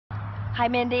Hi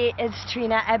Mindy, it's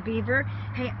Trina at Beaver.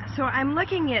 Hey, so I'm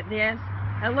looking at this.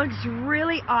 It looks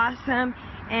really awesome,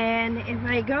 and if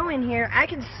I go in here, I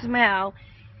can smell,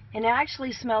 and it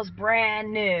actually smells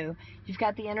brand new. You've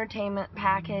got the entertainment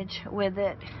package with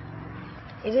it.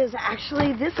 It is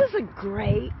actually, this is a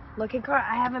great looking car.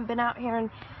 I haven't been out here and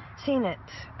seen it.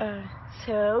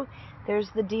 So there's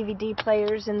the DVD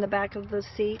players in the back of the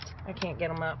seat. I can't get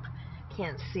them up.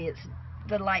 Can't see, it's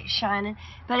the light shining.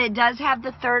 But it does have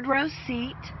the third row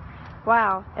seat.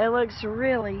 Wow, it looks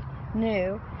really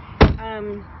new.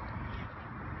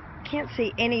 Can't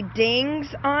see any dings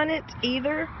on it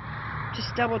either.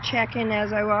 Just double checking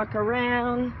as I walk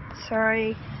around.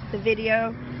 Sorry, the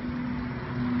video.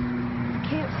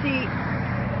 Can't see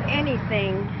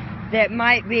anything that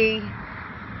might be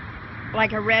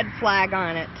like a red flag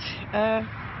on it.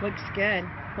 Looks good.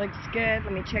 Looks good.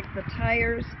 Let me check the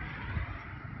tires.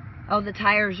 Oh, the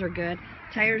tires are good.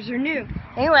 Tires are new.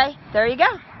 Anyway, there you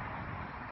go.